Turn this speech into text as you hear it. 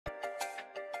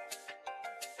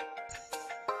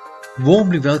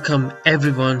Warmly welcome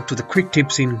everyone to the Quick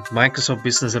Tips in Microsoft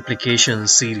Business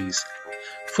Applications series.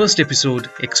 First episode,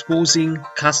 Exposing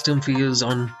Custom Fields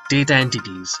on Data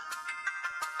Entities.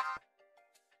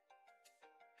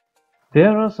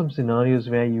 There are some scenarios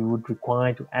where you would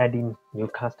require to add in new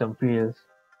custom fields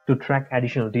to track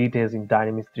additional details in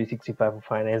Dynamics 365 for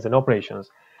Finance and Operations.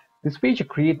 This feature,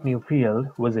 Create New Field,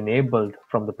 was enabled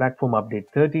from the Platform Update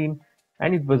 13,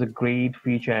 and it was a great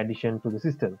feature addition to the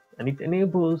system, and it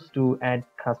enables to add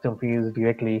custom fields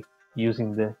directly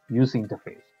using the user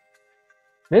interface.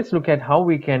 Let's look at how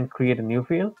we can create a new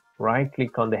field. Right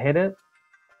click on the header,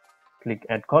 click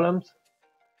Add Columns,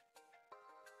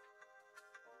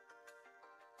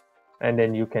 and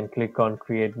then you can click on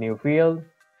Create New Field.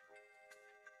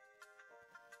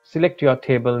 Select your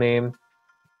table name,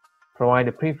 provide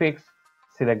a prefix,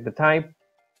 select the type,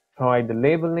 provide the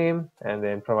label name, and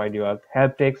then provide your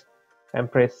help text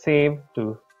and press Save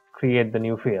to create the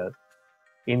new field.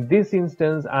 In this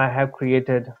instance, I have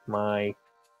created my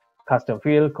custom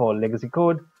field called legacy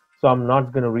code, so I'm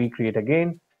not going to recreate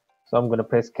again. So I'm going to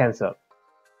press Cancel.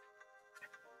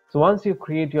 So once you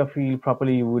create your field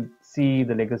properly, you would see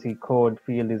the legacy code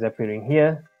field is appearing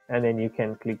here, and then you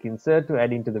can click Insert to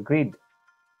add into the grid.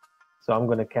 So I'm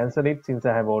going to cancel it since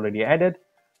I have already added,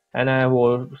 and I have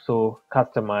also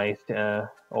customized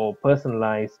or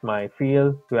personalized my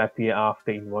field to appear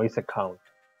after invoice account.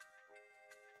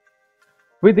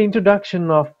 With the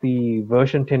introduction of the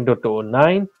version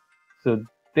 10.09, so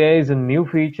there is a new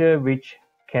feature which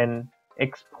can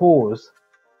expose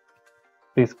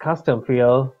this custom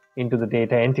field into the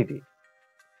data entity.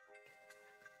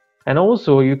 And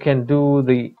also you can do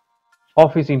the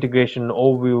Office integration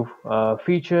overview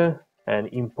feature and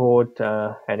import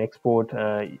and export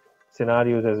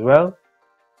scenarios as well.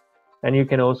 And you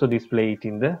can also display it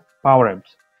in the Power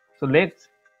Apps. So let's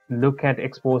look at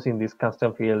exposing this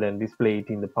custom field and display it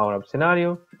in the Power Up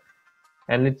scenario.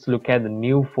 And let's look at the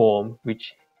new form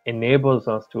which enables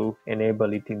us to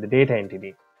enable it in the data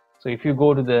entity. So if you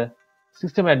go to the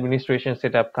System Administration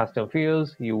Setup Custom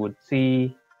Fields, you would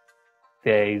see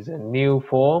there is a new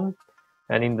form,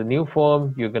 and in the new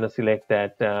form you're going to select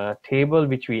that table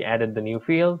which we added the new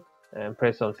field and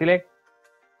press on Select,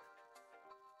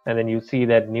 and then you see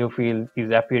that new field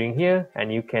is appearing here,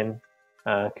 and you can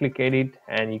click Edit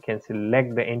and you can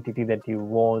select the entity that you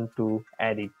want to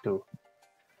add it to.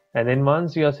 And then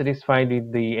once you are satisfied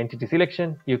with the entity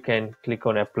selection, you can click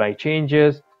on Apply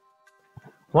Changes.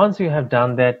 Once you have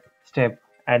done that step,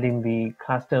 adding the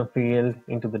custom field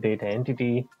into the data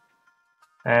entity,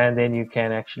 and then you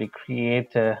can actually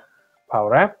create a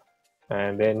Power App,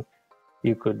 and then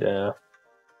you could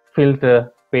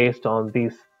filter based on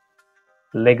this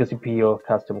legacy PO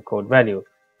custom code value.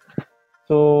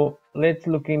 So let's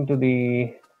look into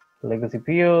the legacy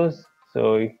POs.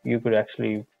 So you could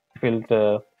actually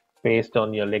filter based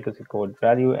on your legacy code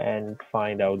value and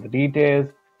find out the details.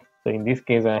 So in this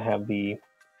case, I have the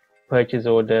purchase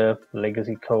order,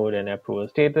 legacy code, and approval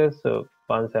status. So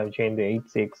once I've changed the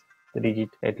 86, the digit,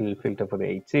 it will filter for the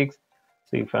 86.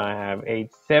 So if I have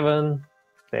 87,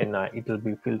 then it will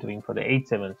be filtering for the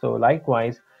 87. So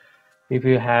likewise, if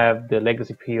you have the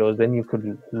legacy POs, then you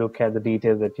could look at the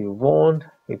details that you want.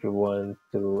 If you want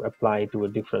to apply to a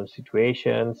different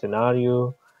situation,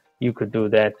 scenario, you could do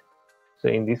that. So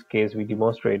in this case, we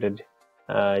demonstrated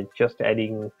just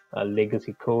adding a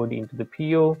legacy code into the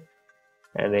PO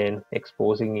and then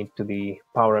exposing it to the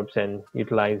Power Apps and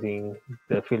utilizing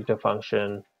the filter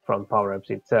function from Power Apps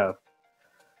itself.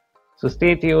 So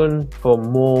stay tuned for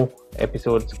more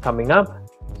episodes coming up.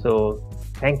 So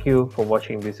thank you for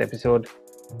watching this episode.